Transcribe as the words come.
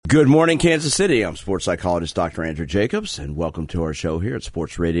Good morning, Kansas City. I'm sports psychologist Dr. Andrew Jacobs, and welcome to our show here at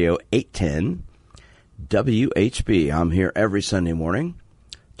Sports Radio 810 WHB. I'm here every Sunday morning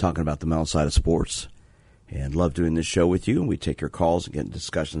talking about the mental side of sports, and love doing this show with you. We take your calls and get into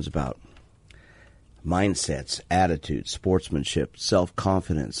discussions about mindsets, attitudes, sportsmanship,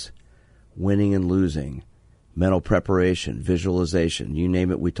 self-confidence, winning and losing, mental preparation, visualization, you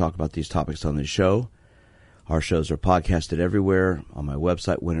name it. We talk about these topics on this show. Our shows are podcasted everywhere on my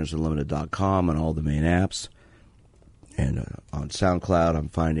website, winnersunlimited.com, and all the main apps. And on SoundCloud, I'm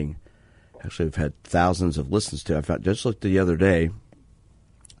finding, actually, we've had thousands of listens to. I just looked the other day.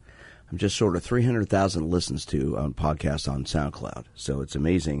 I'm just short of 300,000 listens to on podcasts on SoundCloud. So it's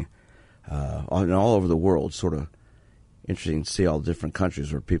amazing. All over the world, sort of interesting to see all the different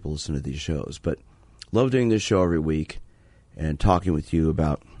countries where people listen to these shows. But love doing this show every week and talking with you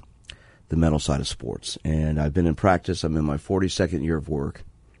about the mental side of sports. And I've been in practice. I'm in my 42nd year of work.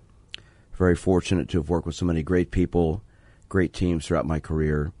 Very fortunate to have worked with so many great people, great teams throughout my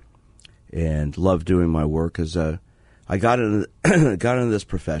career, and love doing my work. As I got into this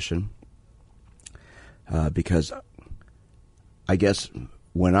profession because I guess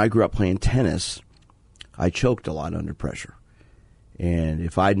when I grew up playing tennis, I choked a lot under pressure. And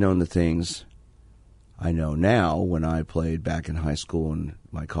if I'd known the things I know now when I played back in high school and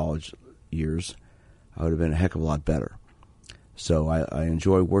my college years, I would have been a heck of a lot better. So I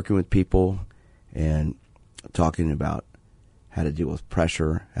enjoy working with people and talking about how to deal with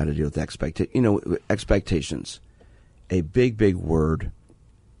pressure, how to deal with expectations. A big, big word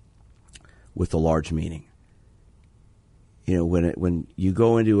with a large meaning. When you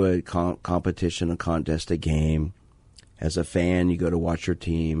go into a competition, a contest, a game, as a fan, you go to watch your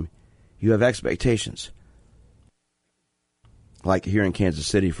team, you have expectations. Like here in Kansas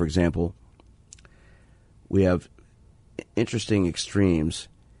City, for example, we have interesting extremes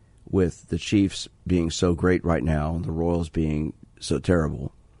with the Chiefs being so great right now and the Royals being so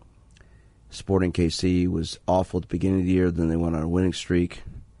terrible. Sporting KC was awful at the beginning of the year, then they went on a winning streak,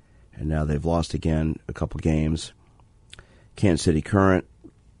 and now they've lost again a couple games. Kansas City Current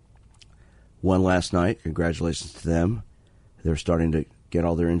won last night. Congratulations to them. They're starting to get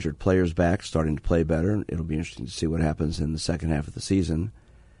all their injured players back, starting to play better. It'll be interesting to see what happens in the second half of the season,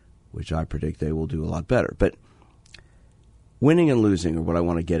 which I predict they will do a lot better. But winning and losing are what I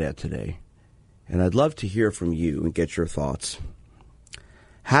want to get at today. And I'd love to hear from you and get your thoughts.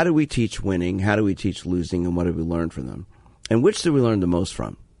 How do we teach winning? How do we teach losing? And what have we learned from them? And which do we learn the most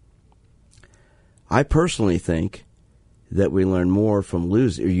from? I personally think that we learn more from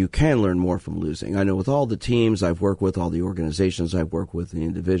losing, or you can learn more from losing. I know with all the teams I've worked with, all the organizations I've worked with, the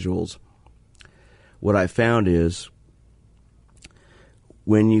individuals, what I found is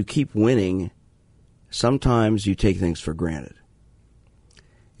when you keep winning, sometimes you take things for granted.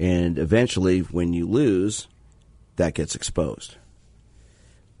 And eventually, when you lose, that gets exposed.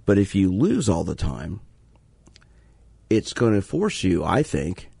 But if you lose all the time, it's going to force you, I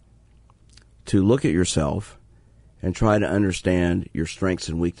think, to look at yourself and try to understand your strengths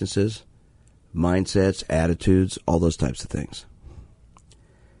and weaknesses, mindsets, attitudes, all those types of things.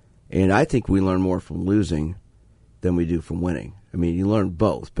 And I think we learn more from losing than we do from winning. I mean, you learn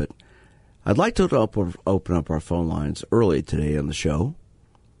both, but I'd like to open up our phone lines early today on the show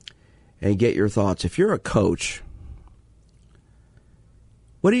and get your thoughts. If you're a coach,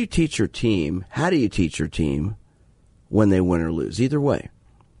 what do you teach your team? How do you teach your team when they win or lose? Either way.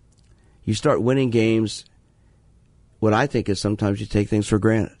 You start winning games. What I think is sometimes you take things for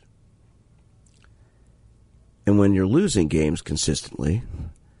granted. And when you're losing games consistently,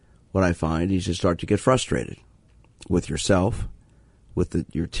 what I find is you start to get frustrated with yourself, with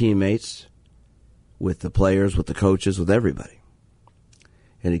your teammates, with the players, with the coaches, with everybody.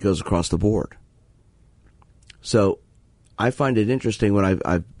 And it goes across the board. So I find it interesting when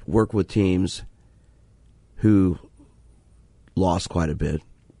I've worked with teams who lost quite a bit.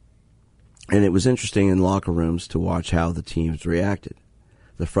 And it was interesting in locker rooms to watch how the teams reacted.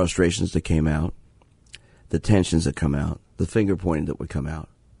 The frustrations that came out, the tensions that come out, the finger pointing that would come out.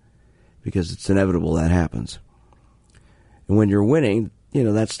 Because it's inevitable that happens. And when you're winning,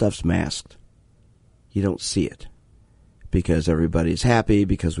 that stuff's masked. You don't see it. Because everybody's happy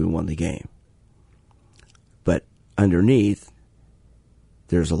because we won the game. But underneath,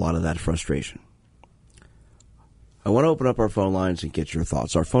 there's a lot of that frustration. I want to open up our phone lines and get your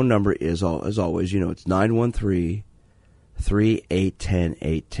thoughts. Our phone number is, as always, it's 913-381-810.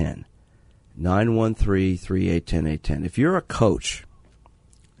 913-381-810. If you're a coach,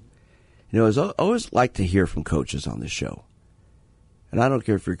 I always like to hear from coaches on this show. And I don't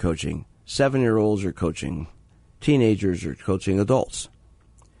care if you're coaching 7-year-olds or coaching teenagers or coaching adults.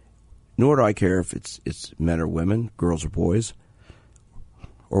 nor do I care if it's men or women, girls or boys,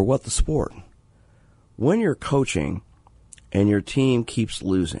 or what the sport. When you're coaching and your team keeps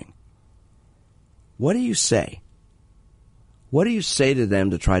losing, what do you say? What do you say to them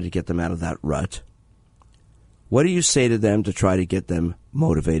to try to get them out of that rut? What do you say to them to try to get them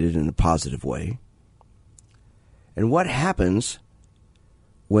motivated in a positive way? And what happens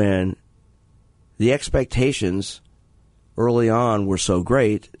when the expectations early on were so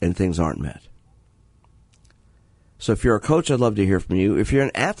great and things aren't met? So if you're a coach, I'd love to hear from you. If you're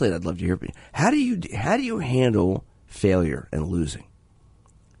an athlete, I'd love to hear from you. How do you handle failure and losing?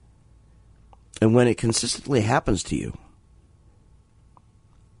 And when it consistently happens to you,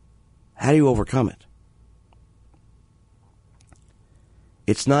 how do you overcome it?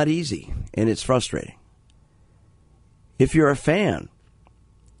 It's not easy, and it's frustrating. If you're a fan,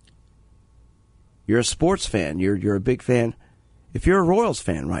 you're a sports fan, you're a big fan. If you're a Royals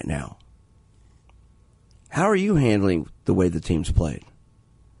fan right now, how are you handling the way the team's played?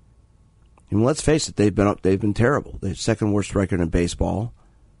 And let's face it, they've been terrible. They're second worst record in baseball.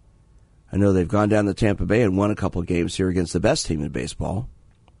 I know they've gone down to Tampa Bay and won a couple of games here against the best team in baseball,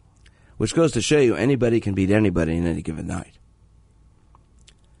 which goes to show you anybody can beat anybody in any given night.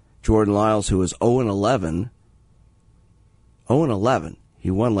 Jordan Lyles, who was 0-11, he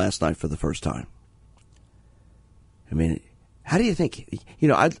won last night for the first time. I mean, how do you think?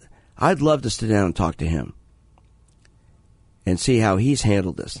 I'd love to sit down and talk to him and see how he's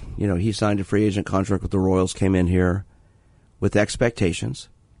handled this. He signed a free agent contract with the Royals, came in here with expectations.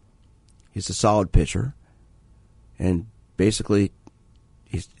 He's a solid pitcher, and basically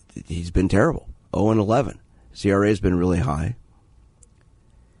he's been terrible. 0-11. His ERA has been really high.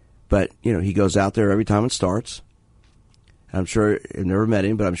 But, he goes out there every time it starts. I'm sure, I've never met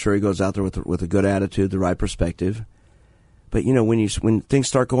him, but I'm sure he goes out there with a good attitude, the right perspective. But, when things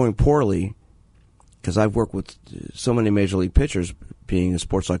start going poorly, because I've worked with so many major league pitchers, being a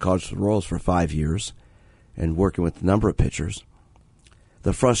sports psychologist for the Royals for 5 years and working with a number of pitchers,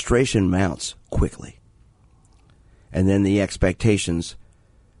 the frustration mounts quickly. And then the expectations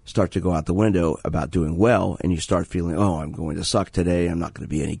start to go out the window about doing well, and you start feeling, oh, I'm going to suck today, I'm not going to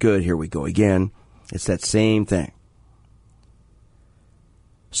be any good, here we go again. It's that same thing.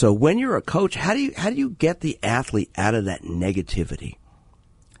 So when you're a coach, how do you get the athlete out of that negativity?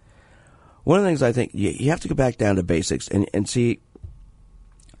 One of the things I think you have to go back down to basics and see,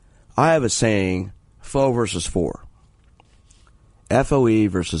 I have a saying, FO versus FOR. FOE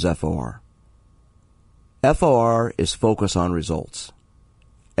versus FOR. FOR is focus on results.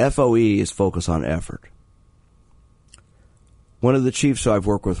 FOE is focus on effort. One of the chiefs who I've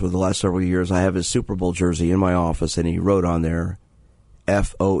worked with for the last several years, I have his Super Bowl jersey in my office, and he wrote on there,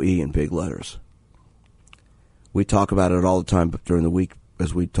 FOE in big letters. We talk about it all the time during the week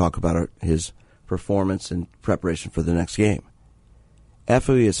as we talk about his performance and preparation for the next game.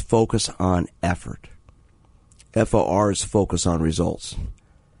 FOE is focus on effort. FOR is focus on results.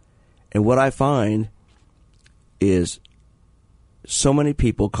 And what I find is so many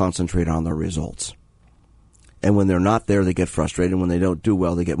people concentrate on their results. And when they're not there, they get frustrated. When they don't do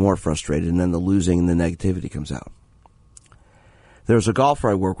well, they get more frustrated. And then the losing and the negativity comes out. There's a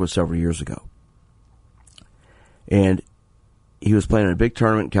golfer I worked with several years ago. And he was playing in a big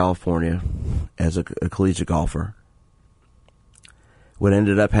tournament in California as a collegiate golfer. What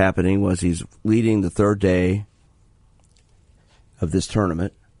ended up happening was he's leading the third day of this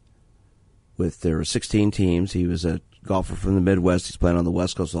tournament. There were 16 teams. He was a golfer from the Midwest. He's playing on the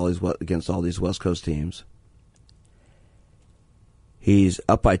West Coast against all these West Coast teams. He's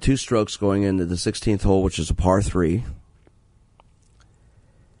up by 2 strokes going into the 16th hole, which is a par 3.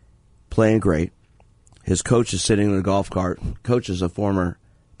 Playing great. His coach is sitting in a golf cart. Coach is a former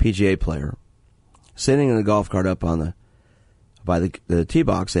PGA player. Sitting in a golf cart up on by the tee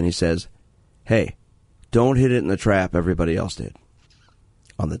box, and he says, hey, don't hit it in the trap everybody else did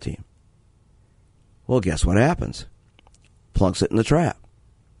on the team. Well, guess what happens? Plunks it in the trap.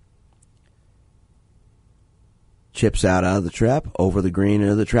 Chips out of the trap, over the green,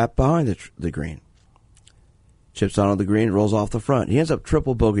 into the trap behind the green. Chips onto the green, rolls off the front. He ends up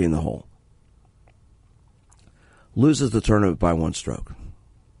triple bogeying the hole. Loses the tournament by 1 stroke.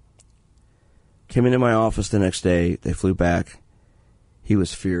 Came into my office the next day. They flew back. He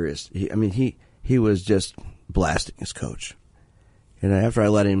was furious. He was just blasting his coach. And after I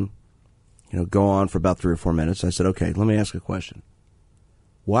let him go on for about 3 or 4 minutes, I said, okay, let me ask a question.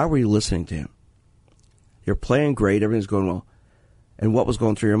 Why were you listening to him? You're playing great, everything's going well. And what was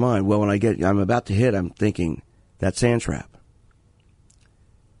going through your mind? Well, when I'm about to hit, I'm thinking, that sand trap.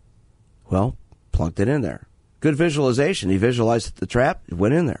 Well, plunked it in there. Good visualization. He visualized the trap, it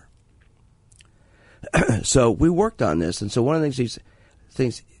went in there. So we worked on this, and so one of the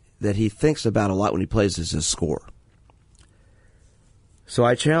things that he thinks about a lot when he plays is his score. So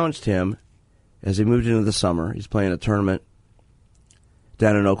I challenged him as he moved into the summer. He's playing a tournament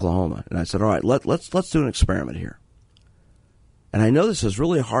down in Oklahoma, and I said, all right, let's do an experiment here. And I know this is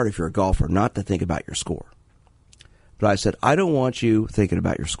really hard if you're a golfer not to think about your score. But I said, I don't want you thinking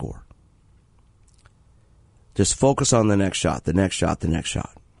about your score. Just focus on the next shot, the next shot, the next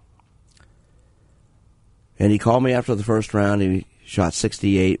shot. And he called me after the first round. He shot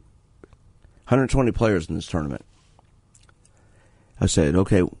 68, 120 players in this tournament. I said,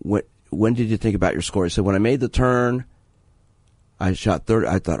 okay, when did you think about your score? He said, when I made the turn, I shot 30.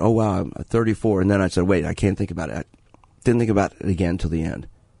 I thought, oh, wow, I'm 34. And then I said, wait, I can't think about it. I didn't think about it again till the end.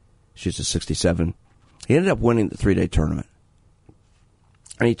 She's a 67. He ended up winning the 3-day tournament.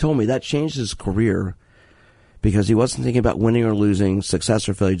 And he told me that changed his career because he wasn't thinking about winning or losing, success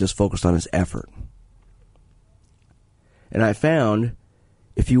or failure, he just focused on his effort. And I found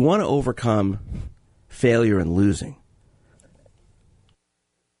if you want to overcome failure and losing,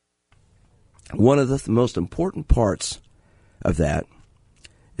 one of the most important parts of that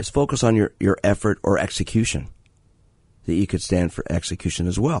is focus on your effort or execution. That you could stand for execution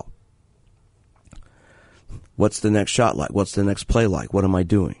as well. What's the next shot like? What's the next play like? What am I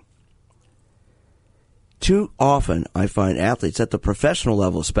doing? Too often, I find athletes, at the professional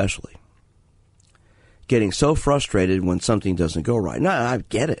level especially, getting so frustrated when something doesn't go right. Now, I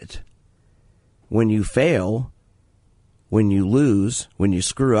get it. When you fail, when you lose, when you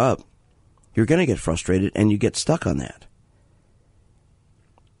screw up, you're going to get frustrated and you get stuck on that.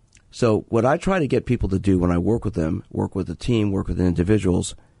 So what I try to get people to do when I work with them, work with a team, work with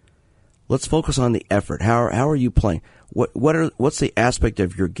individuals, let's focus on the effort. How are you playing? What's the aspect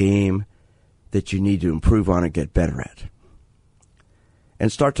of your game that you need to improve on and get better at?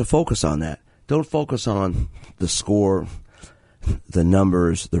 And start to focus on that. Don't focus on the score, the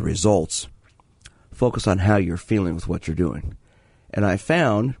numbers, the results. Focus on how you're feeling with what you're doing. And I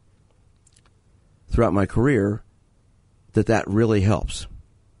found throughout my career that really helps.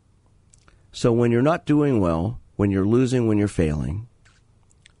 So when you're not doing well, when you're losing, when you're failing,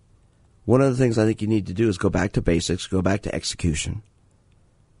 one of the things I think you need to do is go back to basics, go back to execution,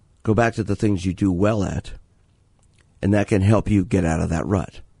 go back to the things you do well at, and that can help you get out of that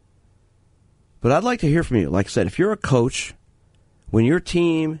rut. But I'd like to hear from you. Like I said, if you're a coach, when your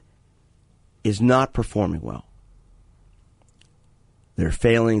team is not performing well, they're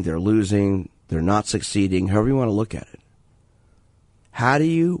failing, they're losing, they're not succeeding, however you want to look at it, how do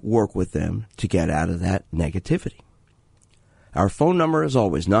you work with them to get out of that negativity? Our phone number is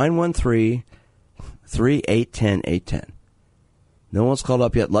always 913-3810-810. No one's called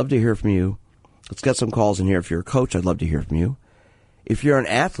up yet. Love to hear from you. Let's get some calls in here. If you're a coach, I'd love to hear from you. If you're an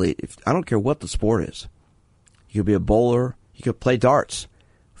athlete, I don't care what the sport is. You could be a bowler. You could play darts,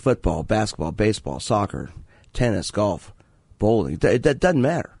 football, basketball, baseball, soccer, tennis, golf, bowling. That doesn't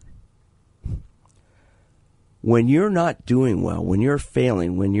matter. When you're not doing well, when you're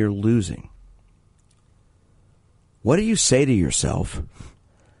failing, when you're losing, what do you say to yourself?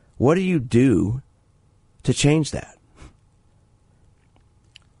 What do you do to change that?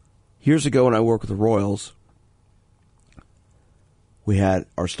 Years ago when I worked with the Royals, we had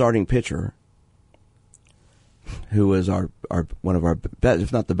our starting pitcher, who was our one of our best,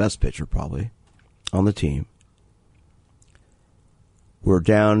 if not the best pitcher probably, on the team. We're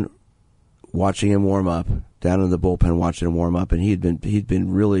down watching him warm up, down in the bullpen watching him warm up, and he'd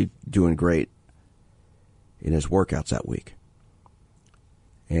been really doing great in his workouts that week.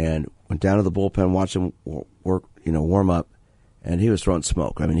 And went down to the bullpen, watched him work, warm up, and he was throwing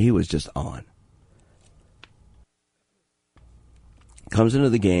smoke. I mean, he was just on. Comes into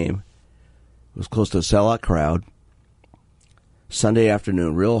the game. It was close to a sellout crowd. Sunday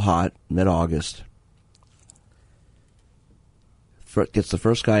afternoon, real hot, mid-August. Gets the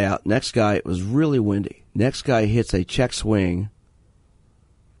first guy out. Next guy, it was really windy. Next guy hits a check swing,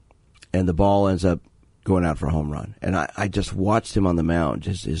 and the ball ends up going out for a home run. And I just watched him on the mound,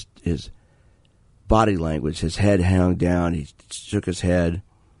 just his body language, his head hung down, he shook his head.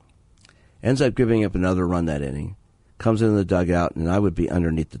 Ends up giving up another run that inning. Comes into the dugout, and I would be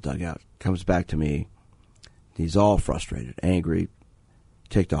underneath the dugout. Comes back to me. He's all frustrated, angry,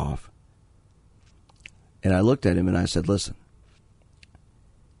 ticked off. And I looked at him and I said, listen,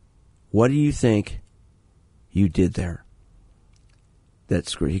 what do you think you did there?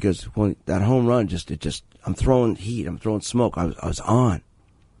 That's great. He goes, well, that home run, I'm throwing heat, I'm throwing smoke. I was on.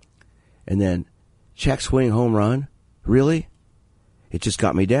 And then, check swing home run? Really? It just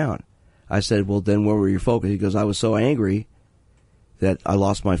got me down. I said, well, then where were you focused? He goes, I was so angry that I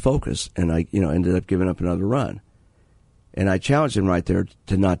lost my focus and I, ended up giving up another run. And I challenged him right there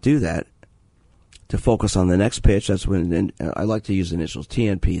to not do that, to focus on the next pitch. That's when I like to use initials,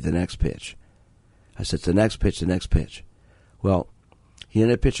 TNP, the next pitch. I said, the next pitch. Well, he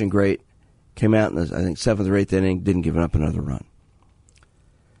ended up pitching great, came out in the, I think, 7th or 8th inning, didn't give up another run.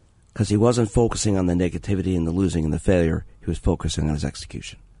 Because he wasn't focusing on the negativity and the losing and the failure. He was focusing on his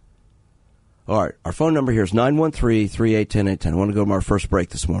execution. All right, our phone number here is 913-381-1010. I want to go to our first break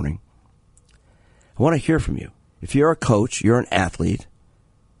this morning. I want to hear from you. If you're a coach, you're an athlete,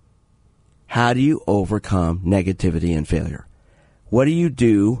 how do you overcome negativity and failure? What do you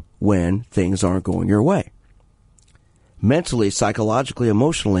do when things aren't going your way? Mentally, psychologically,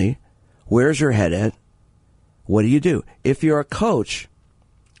 emotionally, where's your head at? What do you do? If you're a coach,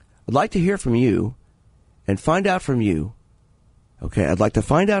 I'd like to hear from you and find out from you, okay, I'd like to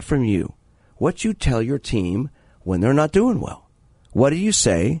find out from you what you tell your team when they're not doing well. What do you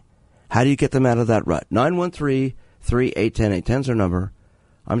say? How do you get them out of that rut? 913-381-1010 is our number.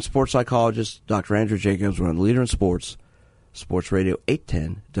 I'm sports psychologist Dr. Andrew Jacobs. We're on the Leader in Sports, Sports Radio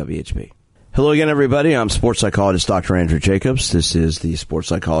 810 WHB. Hello again, everybody. I'm sports psychologist Dr. Andrew Jacobs. This is the Sports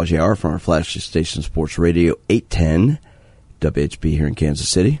Psychology Hour from our flagship station, Sports Radio 810 WHB here in Kansas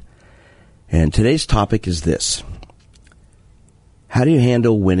City. And today's topic is this. How do you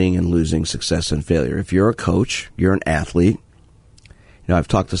handle winning and losing, success and failure? If you're a coach, you're an athlete. I've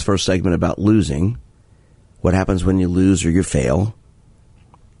talked this first segment about losing. What happens when you lose or you fail?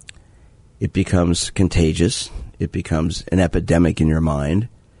 It becomes contagious. It becomes an epidemic in your mind.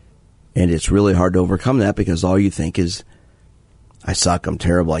 And it's really hard to overcome that because all you think is, I suck, I'm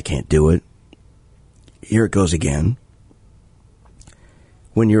terrible, I can't do it. Here it goes again.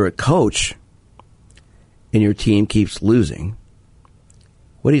 When you're a coach and your team keeps losing,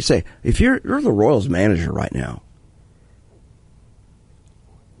 what do you say? If you're the Royals manager right now,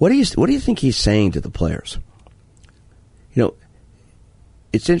 what do you think he's saying to the players?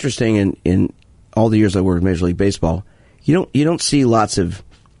 It's interesting in all the years I worked in Major League Baseball, you don't see lots of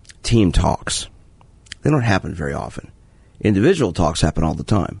team talks. They don't happen very often. Individual talks happen all the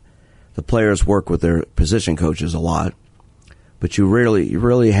time. The players work with their position coaches a lot, but you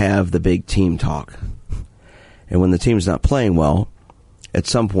rarely have the big team talk. And when the team's not playing well, at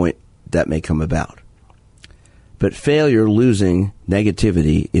some point that may come about. But failure, losing,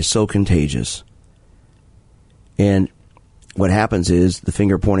 negativity is so contagious. And what happens is the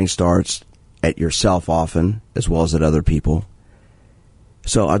finger pointing starts at yourself often, as well as at other people.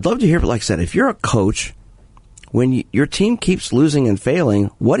 So I'd love to hear, like I said, if you're a coach, when your team keeps losing and failing,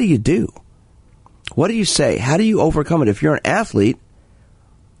 what do you do? What do you say? How do you overcome it? If you're an athlete,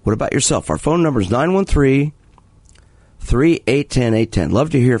 what about yourself? Our phone number is 913-381-1010. Love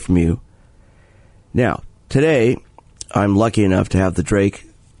to hear from you. Now, today, I'm lucky enough to have the Drake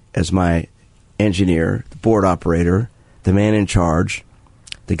as my engineer, the board operator, the man in charge,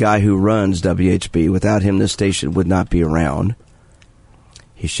 the guy who runs WHB. Without him, this station would not be around.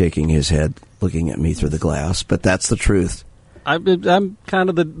 He's shaking his head, looking at me through the glass, but that's the truth. I'm kind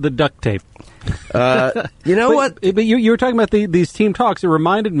of the duct tape. You know what? But you were talking about these team talks. It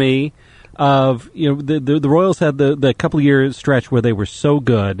reminded me of the Royals had the couple of years stretch where they were so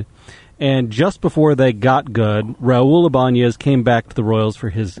good. And just before they got good, Raul Ibanez came back to the Royals for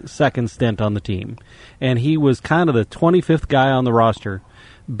his second stint on the team. And he was kind of the 25th guy on the roster.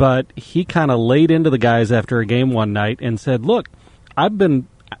 But he kind of laid into the guys after a game one night and said, look, I've been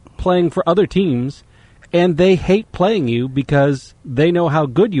playing for other teams, and they hate playing you because they know how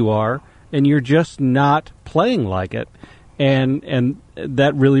good you are, and you're just not playing like it. And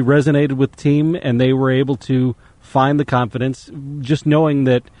that really resonated with the team, and they were able to find the confidence just knowing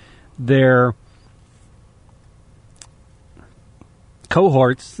that their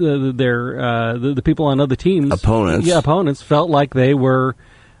cohorts, the people on other teams, opponents felt like they were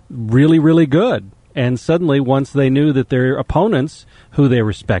really, really good. And suddenly, once they knew that their opponents, who they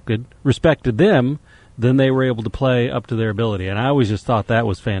respected them, then they were able to play up to their ability. And I always just thought that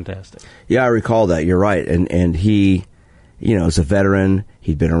was fantastic. Yeah, I recall that. You're right. And he, as a veteran,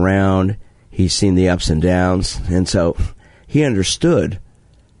 he'd been around, he's seen the ups and downs, and so he understood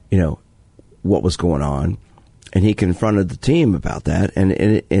what was going on, and he confronted the team about that, and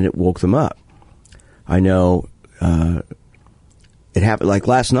it woke them up. I know it happened like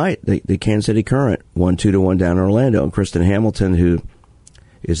last night. The Kansas City Current won 2-1 down in Orlando, and Kristen Hamilton, who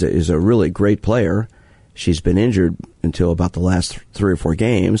is a really great player, she's been injured until about the last 3 or 4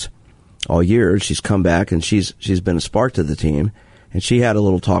 games all year. She's come back, and she's been a spark to the team, and she had a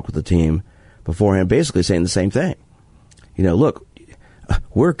little talk with the team beforehand, basically saying the same thing. Look,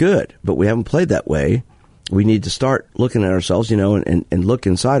 we're good, but we haven't played that way. we need to start looking at ourselves, and look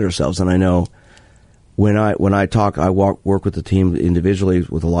inside ourselves. And I know when I talk, I work with the team individually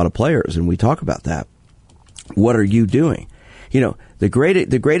with a lot of players, and we talk about that. What are you doing? The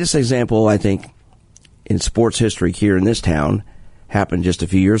greatest example, I think, in sports history here in this town happened just a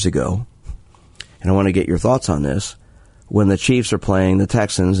few years ago. And I want to get your thoughts on this. When the Chiefs are playing the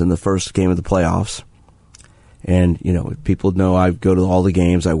Texans in the first game of the playoffs, and, people know I go to all the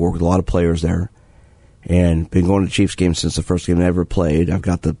games. I work with a lot of players there, and been going to Chiefs games since the first game I ever played. I've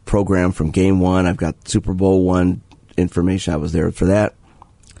got the program from game one. I've got Super Bowl I information. I was there for that.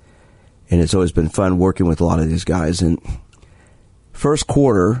 And it's always been fun working with a lot of these guys. And first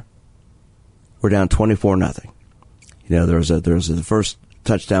quarter, we're down 24-0. There was the first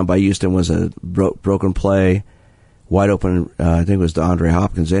touchdown by Houston was a broken play, wide open. I think it was DeAndre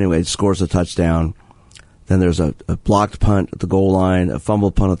Hopkins. Anyway, scores a touchdown. Then there's a blocked punt at the goal line, a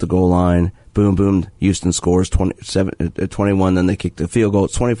fumbled punt at the goal line. Boom, boom. Houston scores 21. Then they kick the field goal.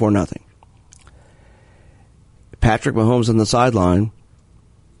 It's 24-0. Patrick Mahomes on the sideline.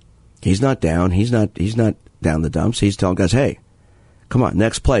 He's not down. He's not down the dumps. He's telling guys, "Hey, come on,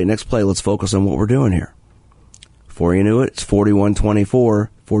 next play. Let's focus on what we're doing here." Before you knew it, it's 41-24.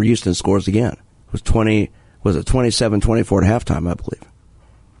 For Houston scores again. It was 27-24 at halftime, I believe.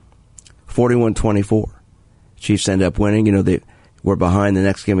 41-24. Chiefs end up winning. They were behind the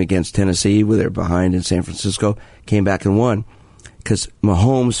next game against Tennessee, where they're behind in San Francisco. Came back and won because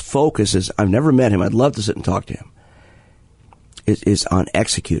Mahomes' focus is. I've never met him. I'd love to sit and talk to him. Is on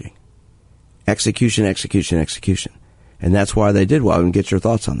executing. Execution, and that's why they did well. And get your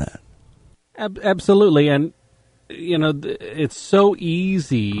thoughts on that. Absolutely, and it's so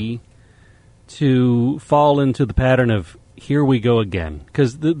easy to fall into the pattern of here we go again,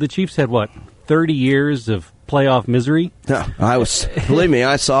 because the Chiefs had 30 years of playoff misery. No, believe me,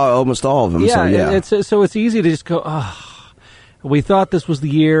 I saw almost all of them. Yeah, so it's easy to just go, we thought this was the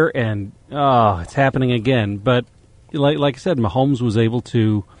year, and it's happening again. But like I said, Mahomes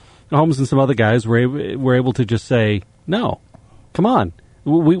and some other guys were able to just say, no, come on,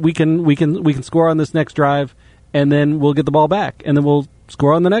 we can score on this next drive, and then we'll get the ball back, and then we'll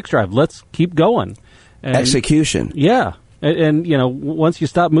score on the next drive. Let's keep going. And, execution. Yeah. And once you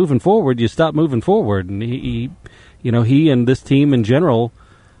stop moving forward, you stop moving forward. And he and this team in general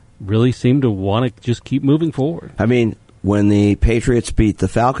really seem to want to just keep moving forward. I mean, when the Patriots beat the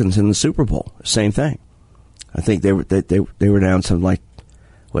Falcons in the Super Bowl, same thing. I think they were down something like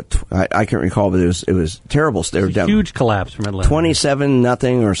I can't recall, but it was terrible. They were down huge collapse from Atlanta,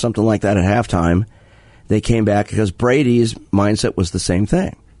 27-0 or something like that at halftime. They came back because Brady's mindset was the same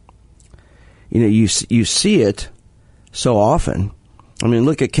thing. You see it so often. I mean,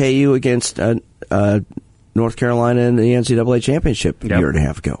 look at KU against North Carolina in the NCAA championship a year and a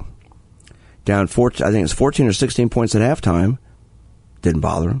half ago. Down 14, I think it's 14 or 16 points at halftime. Didn't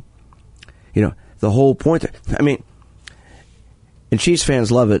bother them. The whole point. I mean, and Chiefs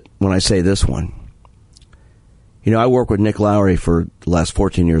fans love it when I say this one. I worked with Nick Lowry for the last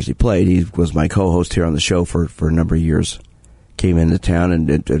 14 years he played. He was my co-host here on the show for a number of years. Came into town and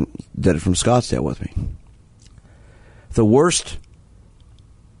did it from Scottsdale with me. The worst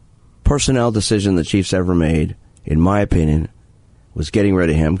personnel decision the Chiefs ever made, in my opinion, was getting rid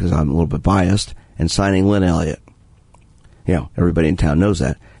of him, because I'm a little bit biased, and signing Lynn Elliott. Everybody in town knows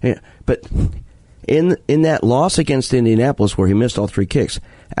that. But in that loss against Indianapolis, where he missed all 3 kicks,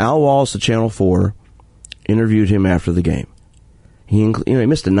 Al Wallace of Channel 4 interviewed him after the game. He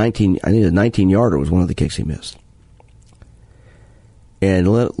missed a 19-yarder was one of the kicks he missed. And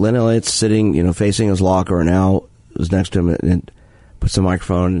Lynn Elliott's sitting, facing his locker, and Al was next to him and puts the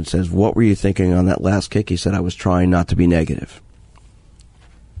microphone and says, "What were you thinking on that last kick?" He said, "I was trying not to be negative."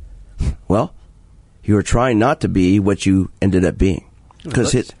 Well, you were trying not to be what you ended up being.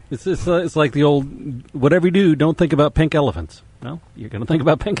 Because it's like the old, whatever you do, don't think about pink elephants. No, you're going to think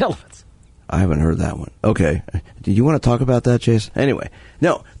about pink elephants. I haven't heard that one. Okay. Do you want to talk about that, Jason? Anyway,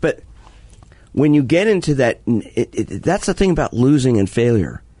 no, but when you get into that, that's the thing about losing and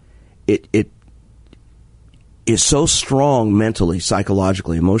failure. It is so strong mentally,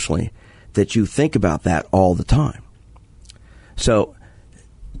 psychologically, emotionally, that you think about that all the time. So,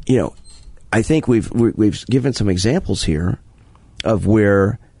 I think we've given some examples here of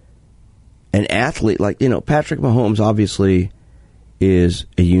where an athlete like, Patrick Mahomes obviously is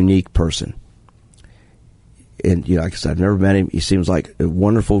a unique person. And, like I said, I've never met him. He seems like a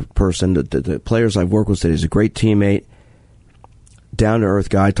wonderful person. The players I've worked with said he's a great teammate, down-to-earth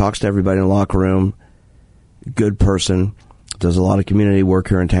guy, talks to everybody in the locker room, good person, does a lot of community work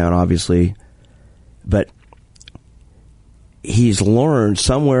here in town, obviously. But he's learned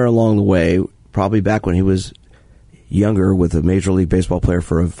somewhere along the way, probably back when he was younger with a Major League Baseball player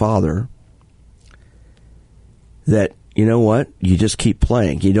for a father, that, you know what, you just keep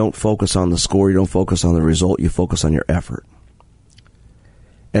playing. You don't focus on the score, you don't focus on the result, you focus on your effort.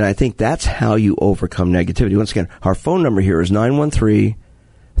 And I think that's how you overcome negativity. Once again, our phone number here is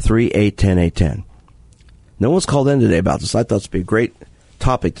 913-381-810. No one's called in today about this. I thought this would be a great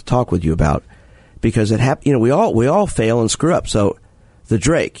topic to talk with you about, because we all fail and screw up. So, the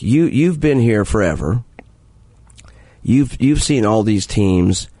Drake, you've been here forever. You've seen all these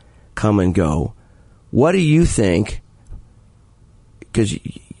teams come and go. What do you think? Because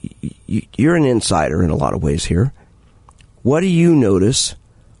you're an insider in a lot of ways here. What do you notice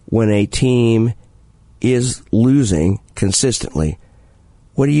when a team is losing consistently?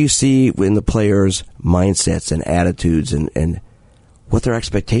 What do you see in the players' mindsets and attitudes and what their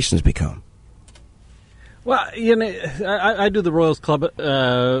expectations become? Well, I do the Royals Club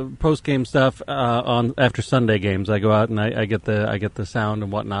post game stuff on after Sunday games. I go out and I get the sound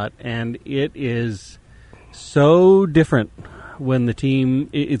and whatnot, and it is so different when the team.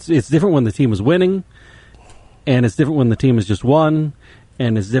 It's different when the team is winning, and it's different when the team has just won,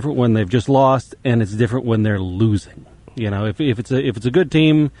 and it's different when they've just lost, and it's different when they're losing. If it's a good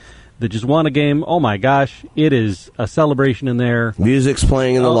team that just won a game, oh my gosh, it is a celebration in there. Music's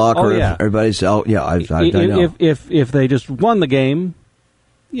playing in the locker room. Yeah. Everybody's I know. If they just won the game,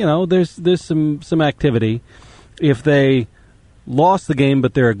 there's some activity. If they lost the game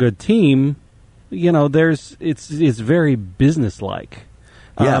but they're a good team, it's very businesslike.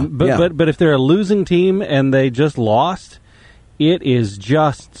 But if they're a losing team and they just lost, it is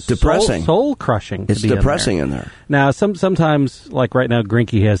just depressing, soul crushing. It's depressing in there. Now, sometimes, like right now,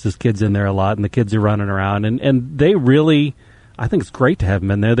 Grinke has his kids in there a lot, and the kids are running around, and they really, I think it's great to have them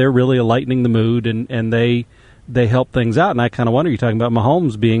in there. They're really lightening the mood, and they help things out. And I kind of wonder, you're talking about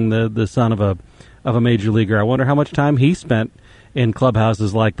Mahomes being the son of a major leaguer. I wonder how much time he spent in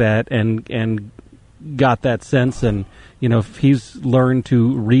clubhouses like that, and got that sense, and if he's learned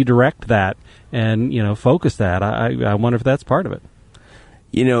to redirect that and focus that. I wonder if that's part of it.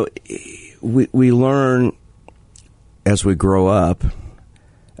 We learn as we grow up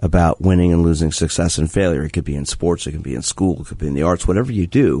about winning and losing, success and failure. It could be in sports, it could be in school, it could be in the arts, whatever you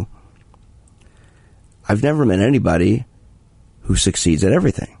do. I've never met anybody who succeeds at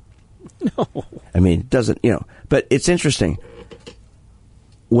everything. No. I mean, it doesn't, but it's interesting.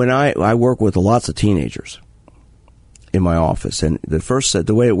 When I work with lots of teenagers in my office, and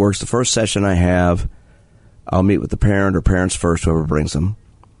the way it works, the first session I have, I'll meet with the parent or parents first, whoever brings them.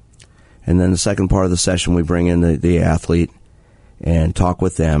 And then the second part of the session, we bring in the athlete and talk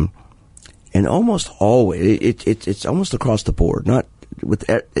with them. And almost always, it's almost across the board, not with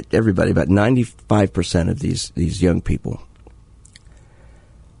everybody, about 95% of these young people.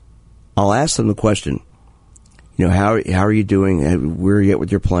 I'll ask them the question, how are you doing? Where are you at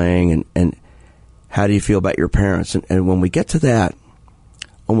with your playing? And how do you feel about your parents? And when we get to that,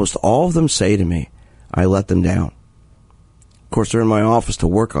 almost all of them say to me, I let them down. Of course, they're in my office to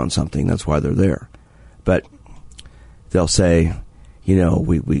work on something. That's why they're there. But they'll say,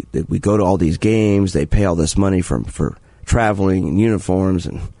 we go to all these games. They pay all this money for traveling and uniforms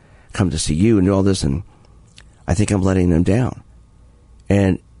and come to see you and do all this. And I think I'm letting them down.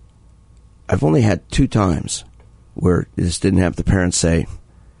 And I've only had 2 times where this didn't have the parents say,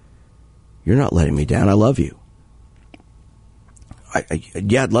 you're not letting me down. I love you.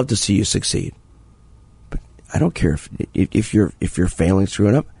 I'd love to see you succeed, but I don't care if you're failing,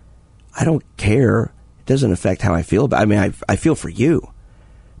 screwing up. I don't care. It doesn't affect how I feel about. I mean, I feel for you,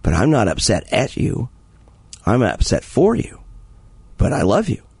 but I'm not upset at you. I'm upset for you, but I love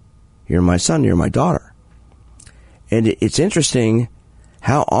you. You're my son. You're my daughter. And it's interesting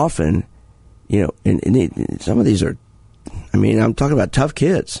how often, and some of these are. I mean, I'm talking about tough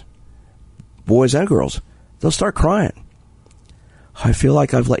kids. Boys and girls, they'll start crying. I feel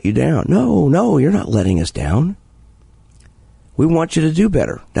like I've let you down. No, you're not letting us down. We want you to do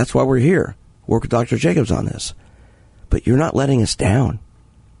better. That's why we're here. Work with Dr. Jacobs on this. But you're not letting us down.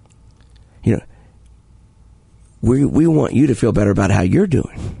 We want you to feel better about how you're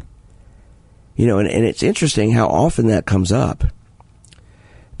doing. And it's interesting how often that comes up.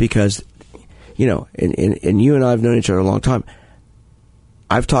 Because, and you and I have known each other a long time.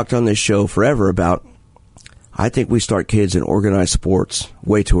 I've talked on this show forever about, I think we start kids in organized sports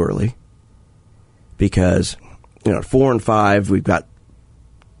way too early because, 4 and 5, we've got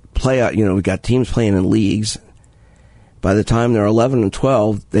we've got teams playing in leagues. By the time they're 11 and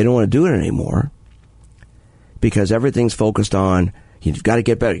 12, they don't want to do it anymore because everything's focused on, you've got to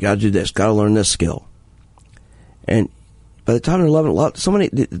get better, you got to do this, got to learn this skill. And by the time they're 11,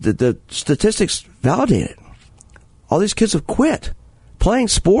 the statistics validate it. All these kids have quit playing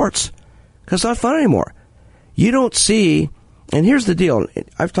sports because it's not fun anymore. You don't see, and here's the deal.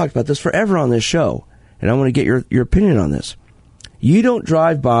 I've talked about this forever on this show, and I want to get your opinion on this. You don't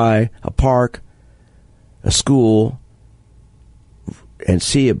drive by a park, a school, and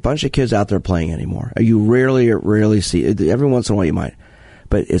see a bunch of kids out there playing anymore. You rarely see it. Every once in a while you might.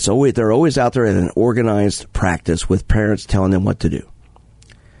 But they're always out there in an organized practice with parents telling them what to do.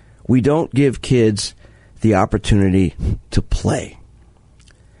 We don't give kids the opportunity to play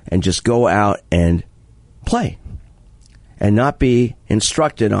and just go out and play and not be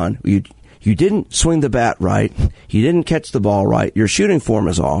instructed on you didn't swing the bat right, you didn't catch the ball right, your shooting form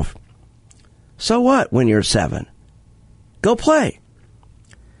is off. So what when you're 7? Go play.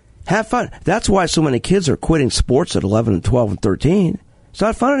 Have fun. That's why so many kids are quitting sports at 11 and 12 and 13. It's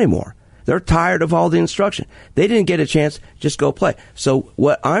not fun anymore. They're tired of all the instruction. They didn't get a chance. Just go play. So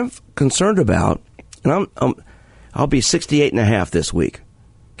what I'm concerned about, and I'll be 68 and a half this week.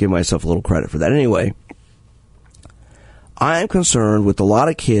 Give myself a little credit for that. Anyway, I am concerned with a lot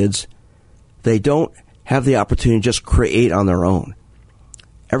of kids. They don't have the opportunity to just create on their own.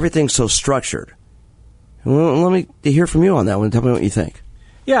 Everything's so structured. Well, let me hear from you on that one. Tell me what you think.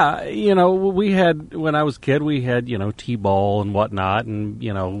 Yeah, we had, when I was a kid, we had, T-ball and whatnot and,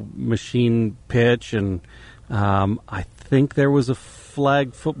 machine pitch. And I think there was a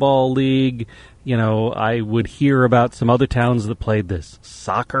flag football league. I would hear about some other towns that played this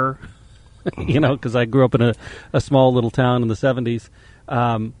soccer, because I grew up in a small little town in the 70s.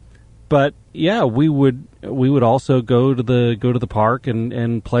 But yeah, we would also go to the park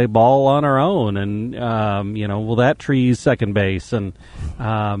and play ball on our own, and that tree's second base, and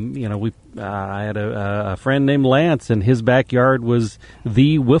I had a friend named Lance, and his backyard was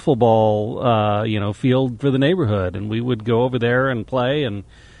the wiffle ball field for the neighborhood, and we would go over there and play, and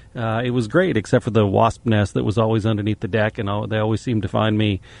it was great, except for the wasp nest that was always underneath the deck, and they always seemed to find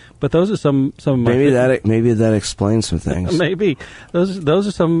me. But those are some of my maybe that explains some things. Maybe those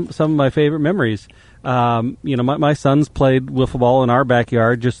are some of my favorite memories. My sons played wiffle ball in our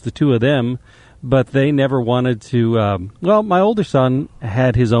backyard, just the two of them, but they never wanted to. My older son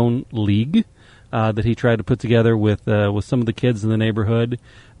had his own league that he tried to put together with some of the kids in the neighborhood,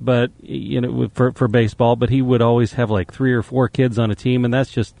 but for baseball. But he would always have like 3 or 4 kids on a team, and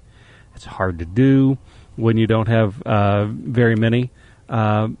it's hard to do when you don't have very many.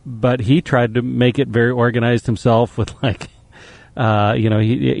 But he tried to make it very organized himself with each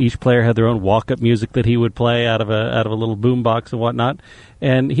player had their own walk-up music that he would play out of a little boom box and whatnot,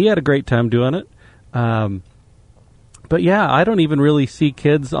 and he had a great time doing it. But yeah, I don't even really see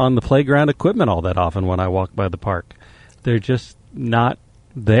kids on the playground equipment all that often when I walk by the park. They're just not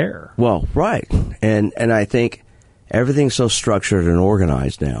there. Well, right, and I think everything's so structured and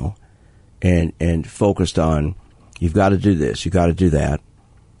organized now, and focused on you've got to do this, you've got to do that.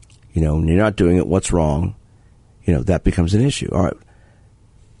 When you're not doing it, what's wrong? That becomes an issue. All right.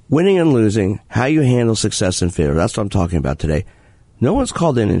 Winning and losing, how you handle success and failure. That's what I'm talking about today. No one's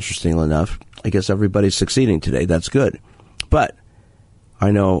called in, interestingly enough. I guess everybody's succeeding today. That's good. But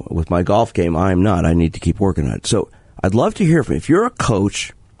I know with my golf game, I'm not. I need to keep working on it. So I'd love to hear from you. If you're a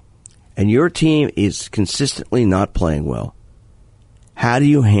coach and your team is consistently not playing well, how do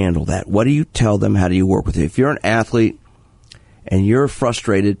you handle that? What do you tell them? How do you work with it? If you're an athlete and you're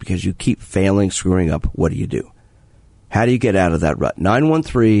frustrated because you keep failing, screwing up, what do you do? How do you get out of that rut?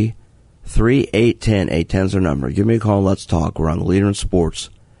 913-3810. 810's our number. Give me a call and let's talk. We're on the Leader in Sports,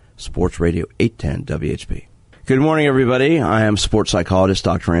 Sports Radio 810 WHB. Good morning, everybody. I am sports psychologist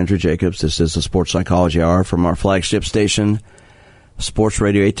Dr. Andrew Jacobs. This is the Sports Psychology Hour from our flagship station, Sports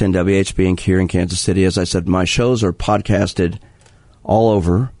Radio 810 WHB here in Kansas City. As I said, my shows are podcasted all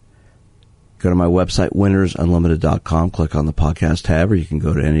over. Go to my website, winnersunlimited.com. Click on the podcast tab, or you can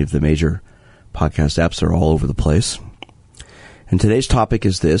go to any of the major podcast apps. They're all over the place. And today's topic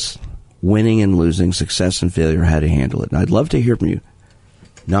is this: winning and losing, success and failure, how to handle it. And I'd love to hear from you.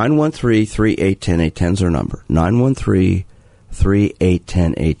 913-3810. 810's our number.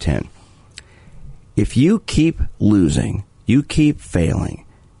 913-3810-810. If you keep losing, you keep failing,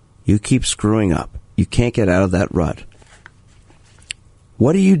 you keep screwing up, you can't get out of that rut,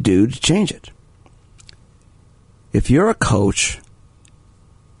 what do you do to change it? If you're a coach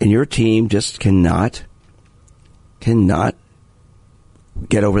and your team just cannot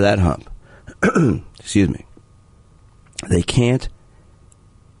get over that hump, excuse me, they can't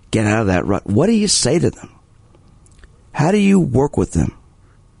get out of that rut, what do you say to them? How do you work with them?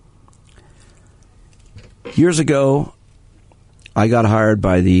 Years ago, I got hired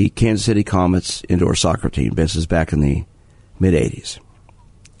by the Kansas City Comets indoor soccer team. This is back in the mid-'80s.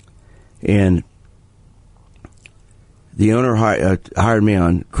 And the owner hired me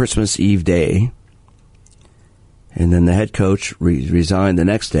on Christmas Eve day, and then the head coach resigned the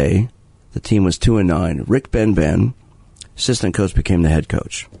next day. The team was 2-9. Rick Ben, assistant coach, became the head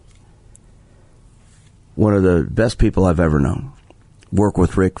coach. One of the best people I've ever known. Worked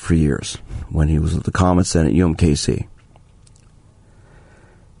with Rick for years when he was at the Comets and at UMKC.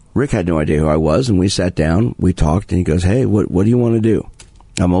 Rick had no idea who I was, and we sat down, we talked, and he goes, hey, what do you want to do?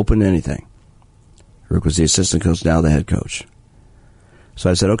 I'm open to anything. Rick was the assistant coach, now the head coach. So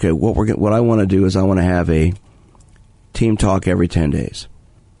I said, okay, what I want to do is I want to have a team talk every 10 days.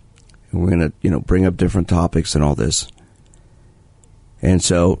 And we're going to, bring up different topics and all this. And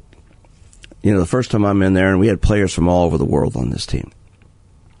so, the first time I'm in there, and we had players from all over the world on this team.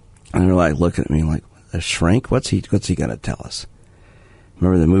 And they're like looking at me like, a shrink? What's he going to tell us?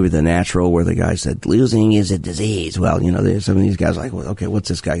 Remember the movie The Natural where the guy said, losing is a disease? Well, some of these guys are like, well, okay, what's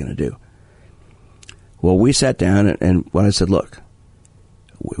this guy going to do? Well, we sat down, and when I said, look,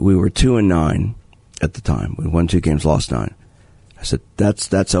 we were 2-9 at the time. We won 2 games, lost 9. I said,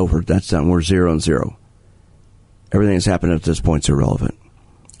 that's over. That's done. We're 0-0. Everything that's happened up to this point is irrelevant.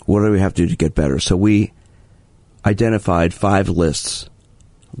 What do we have to do to get better? So we identified 5 lists: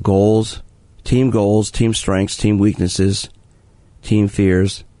 goals, team strengths, team weaknesses, team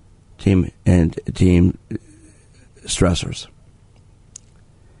fears, team stressors.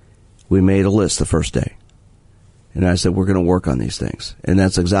 We made a list the first day. And I said, we're going to work on these things. And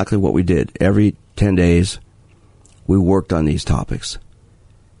that's exactly what we did. Every 10 days, we worked on these topics.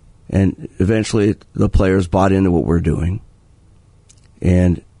 And eventually, the players bought into what we're doing.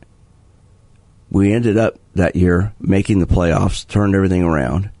 And we ended up that year making the playoffs, turned everything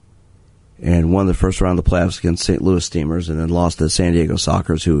around, and won the first round of the playoffs against St. Louis Steamers, and then lost to San Diego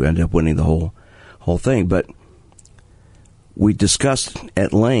Sockers, who ended up winning the whole thing. But we discussed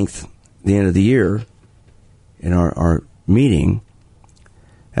at length the end of the year in our meeting.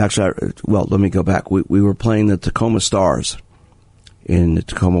 Actually, let me go back. We were playing the Tacoma Stars in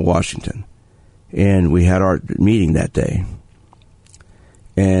Tacoma, Washington, and we had our meeting that day.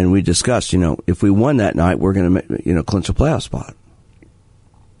 And we discussed, if we won that night, we're going to, clinch a playoff spot.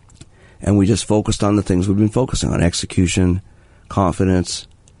 And we just focused on the things we've been focusing on: execution, confidence,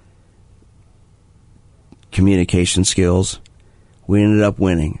 communication skills. We ended up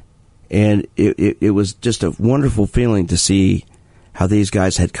winning. And it was just a wonderful feeling to see how these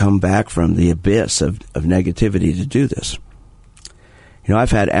guys had come back from the abyss of negativity to do this.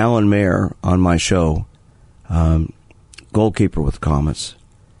 I've had Alan Mayer on my show, goalkeeper with the Comets.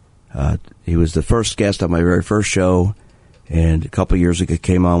 He was the first guest on my very first show, and a couple of years ago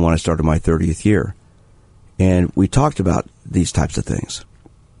came on when I started my 30th year. And we talked about these types of things.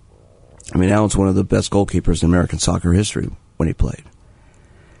 Alan's one of the best goalkeepers in American soccer history when he played.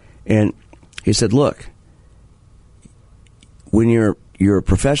 And he said, look, when you're a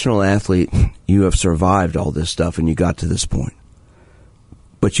professional athlete, you have survived all this stuff and you got to this point.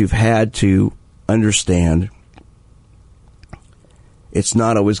 But you've had to understand it's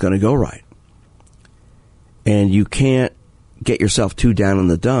not always going to go right. And you can't get yourself too down in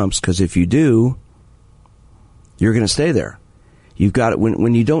the dumps, because if you do, you're going to stay there. You've got it.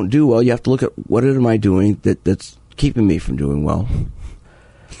 When you don't do well, you have to look at what am I doing that's keeping me from doing well.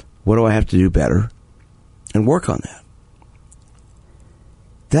 What do I have to do better? And work on that.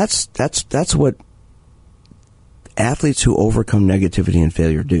 That's what athletes who overcome negativity and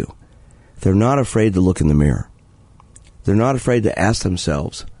failure do. They're not afraid to look in the mirror. They're not afraid to ask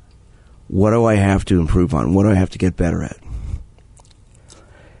themselves, what do I have to improve on? What do I have to get better at?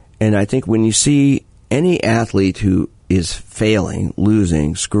 And I think when you see any athlete who is failing,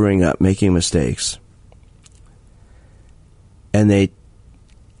 losing, screwing up, making mistakes, and they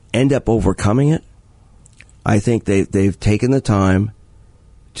end up overcoming it, I think they've taken the time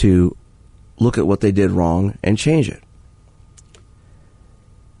to look at what they did wrong and change it.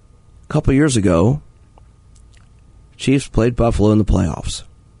 A couple of years ago, Chiefs played Buffalo in the playoffs.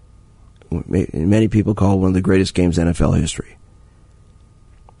 Many people call it one of the greatest games in NFL history.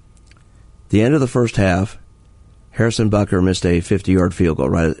 The end of the first half, Harrison Butker missed a 50-yard field goal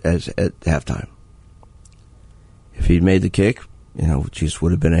right at halftime. If he'd made the kick, Chiefs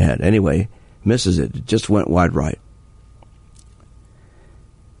would have been ahead. Anyway, misses it. It just went wide right.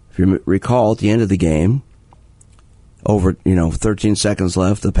 If you recall, at the end of the game, over 13 seconds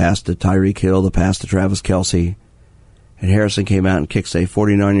left, the pass to Tyreek Hill, the pass to Travis Kelce, and Harrison came out and kicks a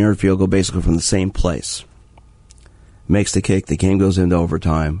 49-yard field goal basically from the same place. Makes the kick. The game goes into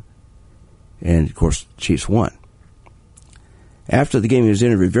overtime. And, of course, Chiefs won. After the game, he was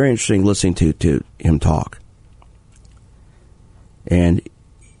interviewed. Very interesting listening to him talk. And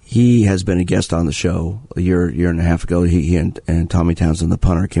he has been a guest on the show a year and a half ago. He and Tommy Townsend, the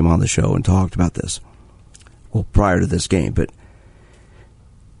punter, came on the show and talked about this. Well, prior to this game, but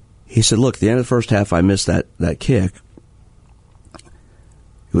he said, "Look, at the end of the first half, I missed that kick.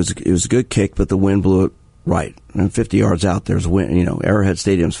 It was a good kick, but the wind blew it right. And 50 yards out, there's wind. Arrowhead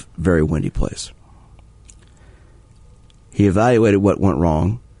Stadium's a very windy place." He evaluated what went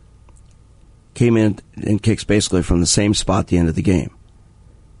wrong, came in and kicks basically from the same spot at the end of the game.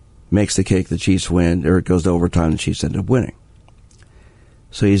 Makes the kick, the Chiefs win, or it goes to overtime, the Chiefs end up winning.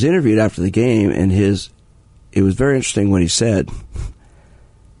 So he's interviewed after the game, and it was very interesting when he said,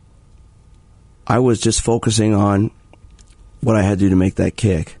 "I was just focusing on what I had to do to make that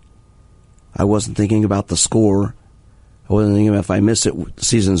kick. I wasn't thinking about the score. I wasn't thinking about if I miss it, the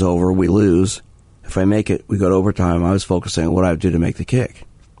season's over, we lose. If I make it, we go to overtime. I was focusing on what I had to do to make the kick."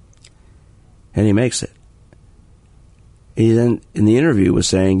 And he makes it. He then, in the interview, was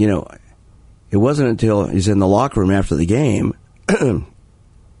saying, it wasn't until he's in the locker room after the game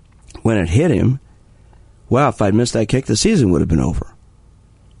when it hit him, wow, if I'd missed that kick, the season would have been over.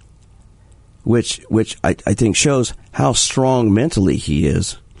 Which I think shows how strong mentally he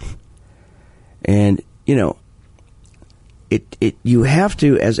is. And, you have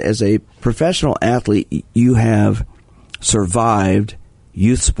to, as a professional athlete, you have survived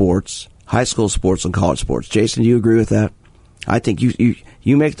youth sports, high school sports, and college sports. Jason, do you agree with that? I think you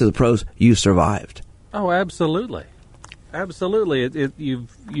make it to the pros, you survived. Oh, absolutely. Absolutely.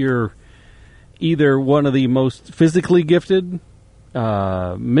 You're either one of the most physically gifted,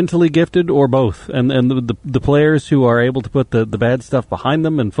 mentally gifted, or both. And the players who are able to put the bad stuff behind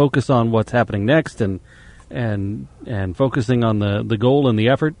them and focus on what's happening next and focusing on the goal and the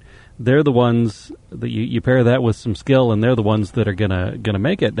effort, they're the ones that you pair that with some skill, and they're the ones that are gonna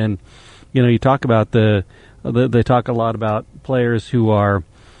make it. And you talk about they talk a lot about players who are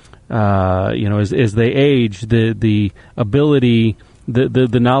as they age, the ability,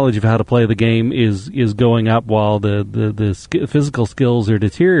 the knowledge of how to play the game is going up while the physical skills are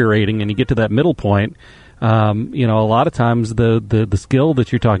deteriorating, and you get to that middle point. A lot of times the skill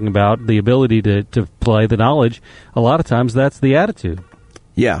that you're talking about, the ability to play, the knowledge, a lot of times that's the attitude.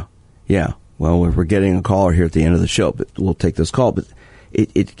 Yeah. Well, we're getting a caller here at the end of the show, but we'll take this call. But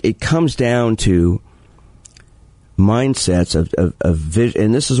it comes down to mindsets of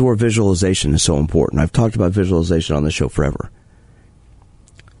and this is where visualization is so important. I've talked about visualization on the show forever.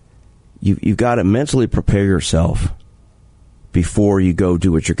 You've got to mentally prepare yourself before you go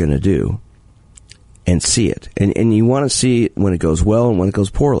do what you're going to do and see it. And you want to see it when it goes well and when it goes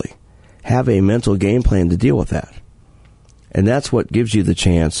poorly. Have a mental game plan to deal with that. And that's what gives you the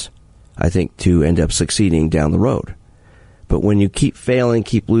chance, I think, to end up succeeding down the road. But when you keep failing,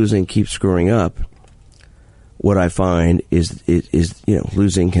 keep losing, keep screwing up, what I find is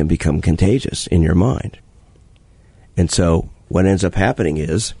losing can become contagious in your mind. And so what ends up happening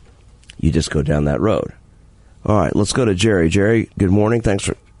is you just go down that road. All right, let's go to Jerry. Jerry, good morning. Thanks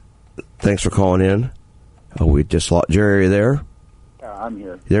for calling in. Oh, we just lost Jerry. Are you there? Yeah, I'm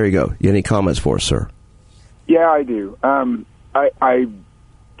here. There you go. Any comments for us, sir? Yeah, I do. I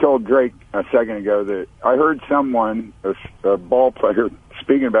told Drake a second ago that I heard someone, a ball player,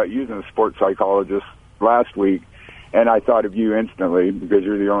 speaking about using a sports psychologist last week, and I thought of you instantly because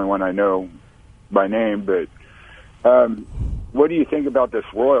you're the only one I know by name. But what do you think about this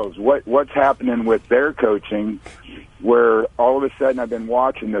Royals? What's happening with their coaching, where all of a sudden I've been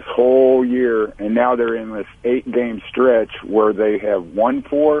watching this whole year, and now they're in this 8-game stretch where they have won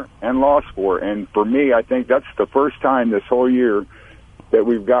 4 and lost 4. And for me, I think that's the first time this whole year that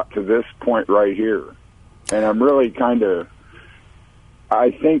we've got to this point right here. And I'm really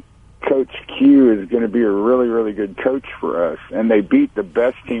I think Coach Q is going to be a really, really good coach for us. And they beat the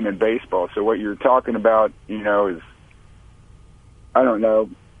best team in baseball. So what you're talking about, is, I don't know,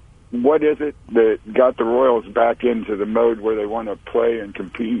 what is it that got the Royals back into the mode where they want to play and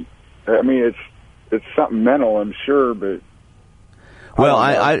compete? I mean, it's something mental, I'm sure, but... Well,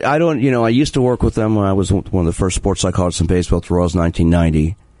 I don't, I used to work with them when I was one of the first sports psychologists in baseball at the Royals in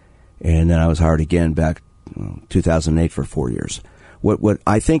 1990, and then I was hired again back 2008 for 4 years. What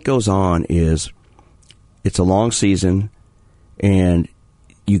I think goes on is it's a long season, and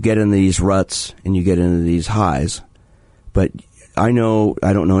you get into these ruts and you get into these highs, but I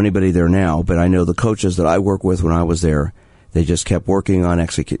don't know anybody there now, but I know the coaches that I worked with when I was there, they just kept working on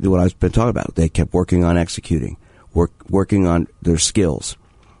what I've been talking about. They kept working on executing, working on their skills.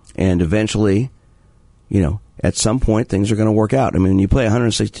 And eventually, at some point, things are going to work out. I mean, when you play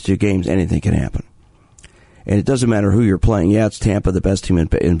 162 games, anything can happen. And it doesn't matter who you're playing. Yeah, it's Tampa, the best team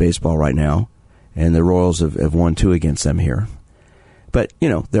in baseball right now, and the Royals have won 2 against them here. But,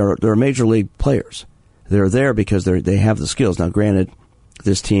 they're major league players. They're there because they have the skills. Now, granted,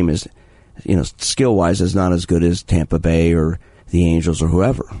 this team is, skill-wise is not as good as Tampa Bay or the Angels or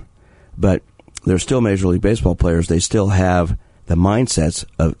whoever. But they're still Major League Baseball players. They still have the mindsets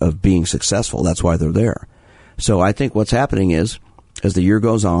of being successful. That's why they're there. So I think what's happening is, as the year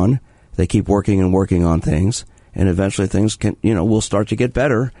goes on, they keep working and working on things, and eventually things will start to get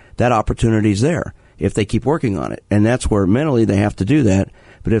better. That opportunity's there if they keep working on it. And that's where mentally they have to do that.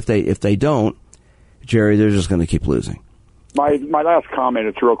 But if they don't, Jerry, they're just going to keep losing. My last comment,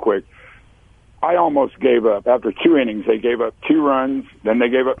 it's real quick. I almost gave up. After 2 innings, they gave up 2 runs, then they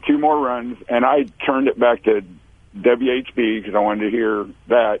gave up 2 more runs, and I turned it back to WHB because I wanted to hear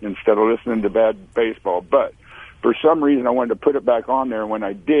that instead of listening to bad baseball. But for some reason, I wanted to put it back on there, and when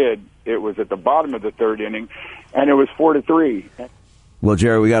I did, it was at the bottom of the 3rd inning, and it was 4-3. Well,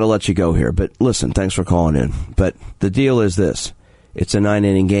 Jerry, we got to let you go here. But listen, thanks for calling in. But the deal is this. It's a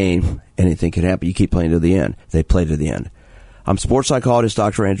 9-inning game. Anything can happen. You keep playing to the end. They play to the end. I'm sports psychologist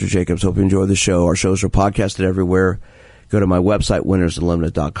Dr. Andrew Jacobs. Hope you enjoy the show. Our shows are podcasted everywhere. Go to my website,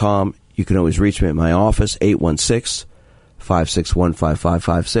 winnersunlimited.com. You can always reach me at my office,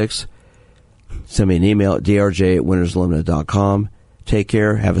 816-561-5556. Send me an email at drj@winnersunlimited.com. Take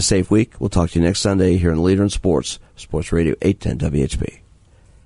care. Have a safe week. We'll talk to you next Sunday here in the Leader in Sports, Sports Radio 810 WHB.